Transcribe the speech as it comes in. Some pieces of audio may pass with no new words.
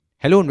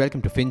Hello and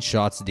welcome to Fin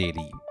Shots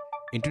Daily.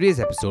 In today's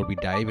episode, we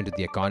dive into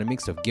the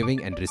economics of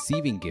giving and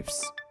receiving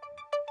gifts.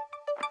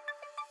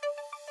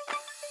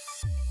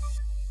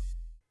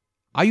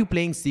 Are you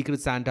playing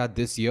Secret Santa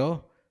this year?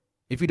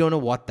 If you don't know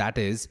what that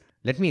is,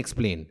 let me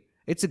explain.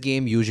 It's a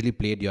game usually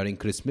played during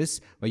Christmas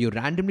where you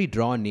randomly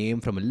draw a name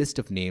from a list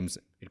of names.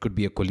 It could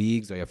be your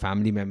colleagues or your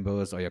family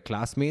members or your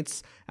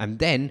classmates, and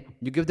then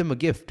you give them a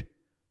gift.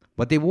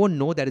 But they won't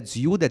know that it's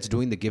you that's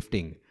doing the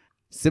gifting.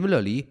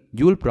 Similarly,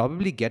 you will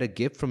probably get a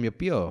gift from your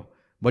peer,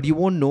 but you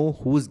won't know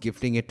who's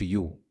gifting it to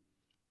you.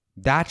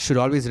 That should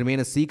always remain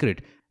a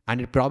secret,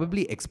 and it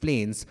probably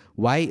explains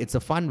why it's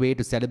a fun way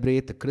to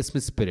celebrate the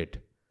Christmas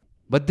spirit.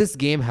 But this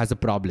game has a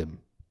problem.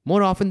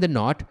 More often than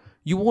not,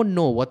 you won't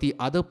know what the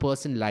other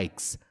person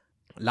likes.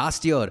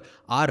 Last year,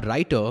 our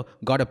writer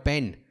got a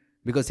pen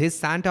because his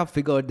Santa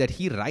figured that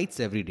he writes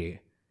every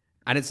day.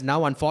 And it's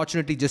now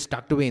unfortunately just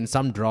tucked away in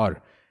some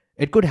drawer.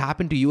 It could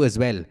happen to you as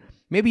well.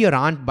 Maybe your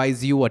aunt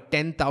buys you a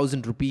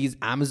 10,000 rupees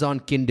Amazon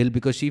Kindle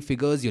because she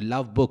figures you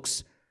love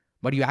books.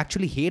 But you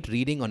actually hate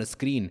reading on a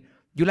screen.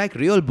 You like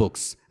real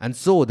books. And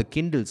so the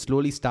Kindle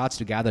slowly starts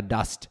to gather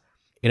dust.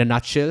 In a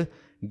nutshell,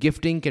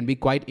 gifting can be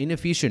quite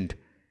inefficient.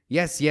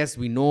 Yes,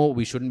 we know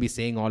we shouldn't be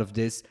saying all of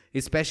this,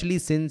 especially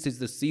since it's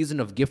the season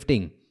of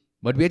gifting.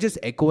 But we're just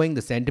echoing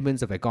the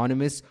sentiments of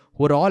economists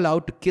who are all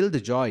out to kill the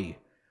joy.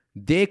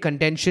 Their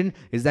contention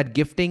is that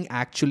gifting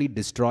actually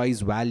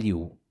destroys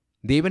value.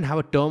 They even have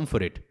a term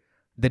for it.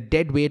 The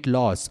deadweight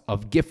loss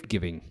of gift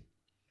giving.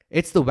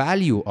 It's the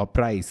value or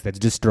price that's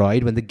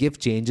destroyed when the gift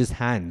changes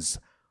hands.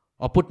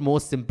 Or put more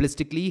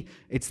simplistically,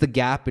 it's the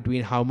gap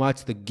between how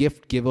much the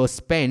gift giver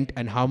spent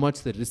and how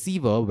much the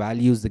receiver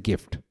values the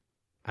gift.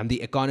 And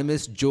the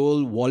economist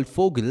Joel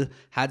Waldfogel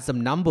had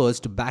some numbers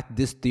to back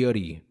this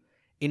theory.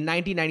 In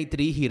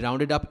 1993, he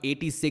rounded up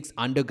 86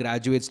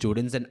 undergraduate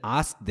students and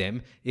asked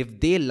them if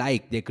they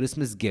liked their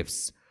Christmas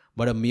gifts.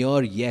 But a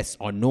mere yes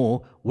or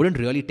no wouldn't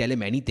really tell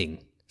him anything.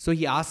 So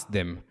he asked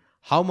them,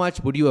 how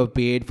much would you have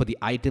paid for the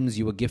items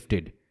you were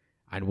gifted?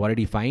 And what did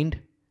he find?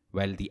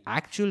 Well, the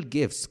actual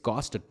gifts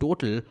cost a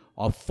total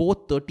of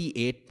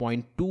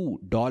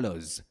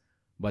 $438.2.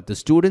 But the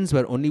students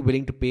were only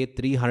willing to pay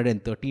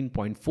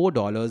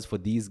 $313.4 for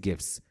these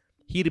gifts.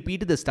 He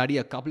repeated the study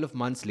a couple of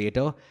months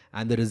later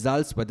and the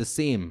results were the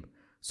same.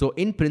 So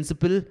in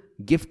principle,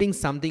 gifting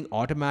something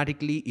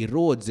automatically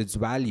erodes its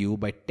value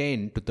by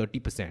 10 to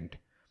 30%.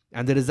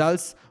 And the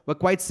results were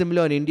quite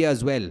similar in India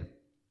as well.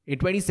 In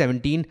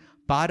 2017,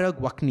 Parag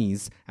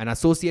Waknis, an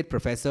associate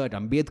professor at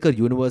Ambedkar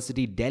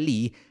University,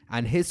 Delhi,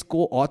 and his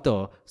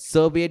co-author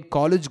surveyed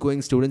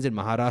college-going students in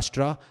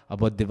Maharashtra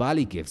about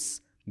Diwali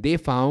gifts. They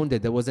found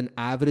that there was an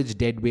average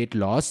deadweight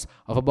loss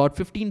of about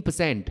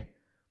 15%.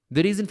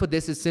 The reason for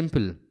this is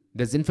simple.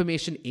 There's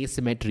information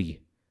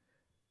asymmetry.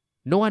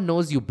 No one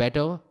knows you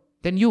better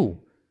than you.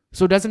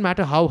 So it doesn't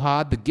matter how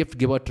hard the gift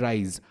giver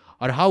tries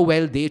or how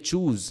well they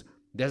choose.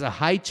 There's a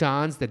high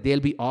chance that they'll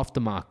be off the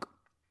mark.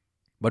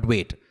 But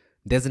wait,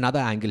 there's another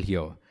angle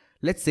here.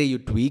 Let's say you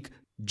tweak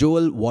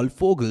Joel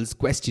Waldfogel's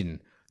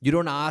question. You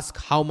don't ask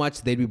how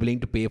much they'd be willing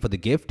to pay for the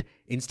gift.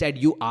 Instead,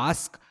 you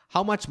ask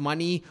how much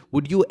money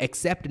would you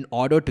accept in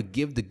order to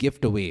give the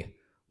gift away.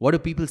 What do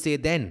people say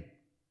then?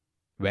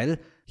 Well,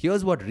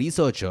 here's what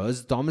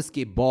researchers Thomas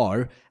K.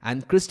 Bohr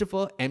and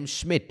Christopher M.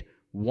 Schmidt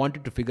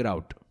wanted to figure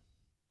out.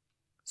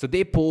 So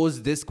they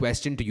posed this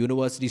question to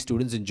university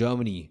students in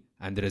Germany.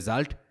 And the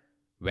result?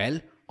 Well,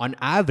 on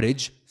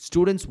average,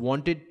 students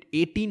wanted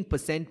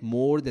 18%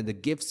 more than the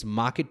gift's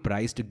market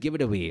price to give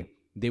it away.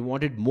 They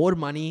wanted more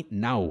money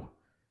now.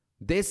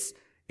 This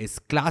is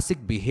classic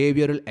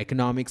behavioral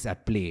economics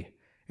at play.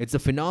 It's a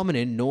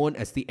phenomenon known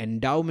as the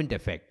endowment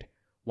effect.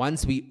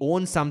 Once we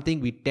own something,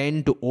 we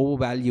tend to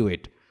overvalue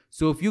it.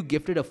 So if you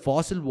gifted a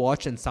fossil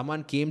watch and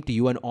someone came to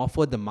you and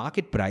offered the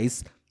market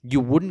price,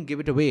 you wouldn't give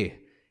it away.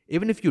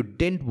 Even if you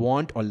didn't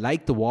want or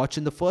like the watch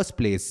in the first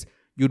place,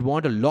 you'd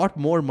want a lot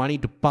more money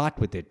to part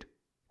with it.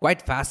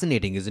 Quite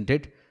fascinating, isn't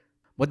it?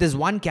 But there's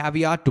one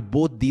caveat to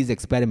both these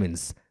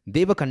experiments.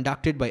 They were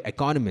conducted by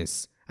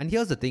economists. And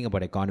here's the thing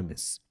about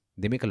economists.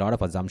 They make a lot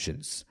of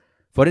assumptions.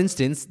 For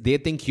instance, they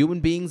think human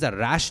beings are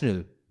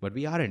rational, but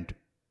we aren't.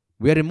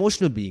 We are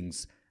emotional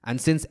beings.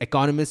 And since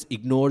economists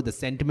ignore the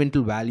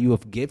sentimental value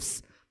of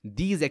gifts,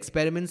 these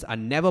experiments are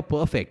never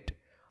perfect.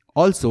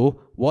 Also,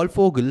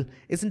 Waldfogel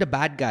isn't a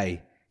bad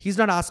guy. He's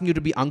not asking you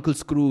to be Uncle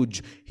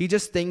Scrooge. He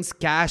just thinks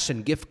cash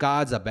and gift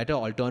cards are better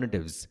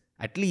alternatives.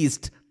 At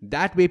least,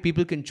 that way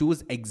people can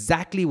choose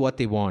exactly what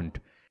they want.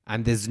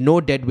 And there's no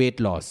deadweight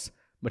loss.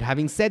 But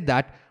having said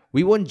that,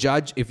 we won't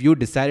judge if you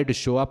decided to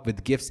show up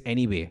with gifts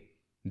anyway.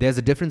 There's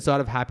a different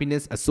sort of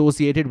happiness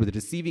associated with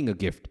receiving a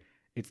gift.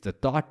 It's the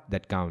thought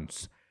that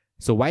counts.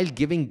 So while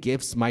giving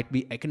gifts might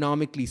be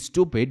economically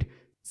stupid,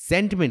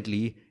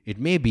 sentimentally, it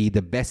may be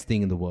the best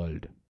thing in the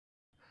world.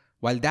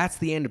 While that's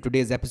the end of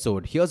today's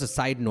episode, here's a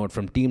side note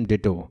from Team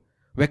Ditto.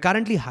 We're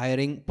currently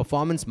hiring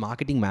performance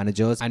marketing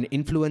managers and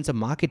influencer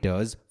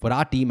marketers for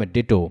our team at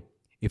Ditto.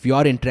 If you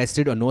are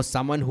interested or know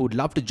someone who would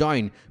love to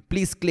join,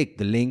 please click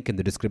the link in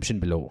the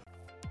description below.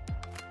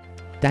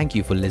 Thank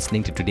you for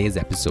listening to today's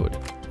episode.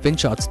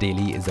 FinShots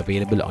Daily is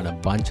available on a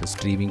bunch of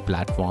streaming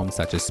platforms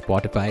such as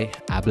Spotify,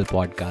 Apple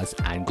Podcasts,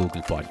 and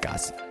Google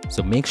Podcasts.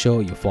 So make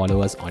sure you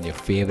follow us on your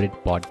favorite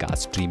podcast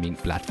streaming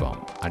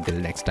platform. Until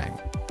next time.